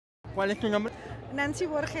¿Cuál es tu nombre? Nancy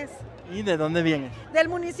Borges, ¿Y de dónde vienes? del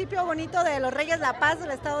municipio bonito de Los Reyes La Paz,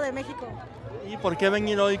 del Estado de México. ¿Y por qué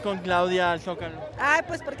venir hoy con Claudia al Zócalo? Ay,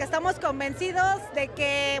 pues porque estamos convencidos de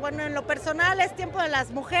que, bueno, en lo personal es tiempo de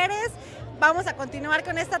las mujeres. Vamos a continuar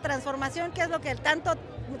con esta transformación, que es lo que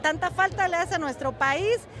tanta falta le hace a nuestro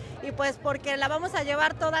país, y pues porque la vamos a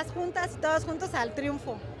llevar todas juntas y todos juntos al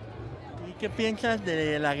triunfo. ¿Y qué piensas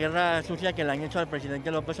de la guerra sucia que le han hecho al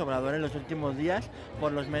presidente López Obrador en los últimos días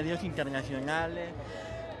por los medios internacionales?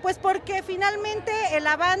 Pues porque finalmente el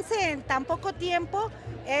avance en tan poco tiempo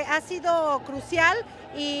ha sido crucial,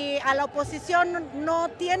 y a la oposición no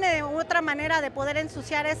tiene otra manera de poder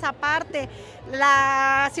ensuciar esa parte.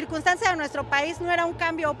 La circunstancia de nuestro país no era un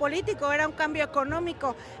cambio político, era un cambio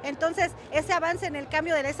económico. Entonces, ese avance en el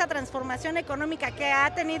cambio de esa transformación económica que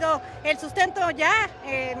ha tenido el sustento ya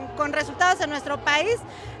con resultados en nuestro país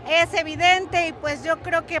es evidente, y pues yo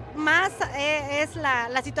creo que más es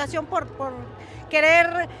la situación por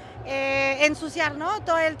querer ensuciar, ¿no?,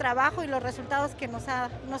 todo el trabajo y los resultados que nos ha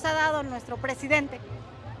dado nuestro presidente.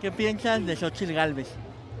 ¿Qué piensas de Xóchitl Gálvez?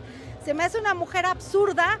 Se me hace una mujer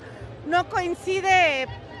absurda, no coincide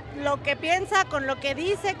lo que piensa con lo que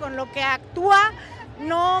dice, con lo que actúa.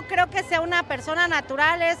 No creo que sea una persona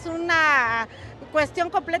natural, es una cuestión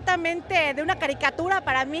completamente de una caricatura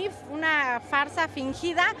para mí, una farsa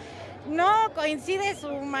fingida. No coincide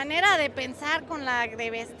su manera de pensar con la de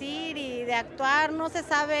vestir y de actuar, no se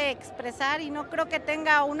sabe expresar, y no creo que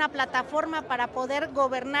tenga una plataforma para poder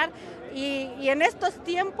gobernar y en estos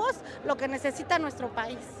tiempos lo que necesita nuestro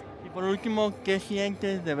país. Y por último, ¿qué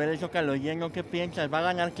sientes de ver el Zócalo lleno? ¿Qué piensas? ¿Va a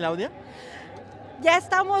ganar Claudia? Ya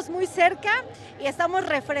estamos muy cerca y estamos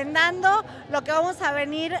refrendando lo que vamos a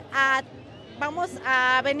venir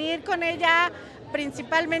con ella,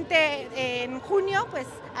 principalmente en junio, pues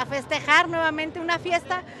a festejar nuevamente una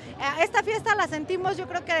fiesta. Esta fiesta la sentimos, yo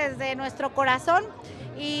creo que desde nuestro corazón,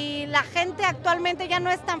 y la gente actualmente ya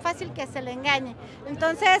no es tan fácil que se le engañe.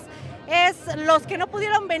 Entonces, los que no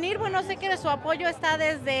pudieron venir, bueno, sé que su apoyo está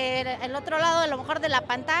desde el otro lado, a lo mejor de la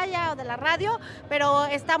pantalla o de la radio, pero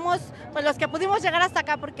estamos, pues los que pudimos llegar hasta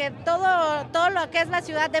acá, porque todo lo que es la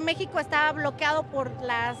Ciudad de México está bloqueado por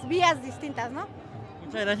las vías distintas, ¿no?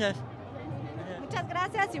 Muchas gracias. Muchas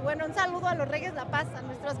gracias, y bueno, un saludo a los Reyes La Paz, a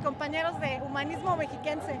nuestros compañeros de humanismo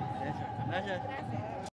mexiquense. Gracias. Gracias.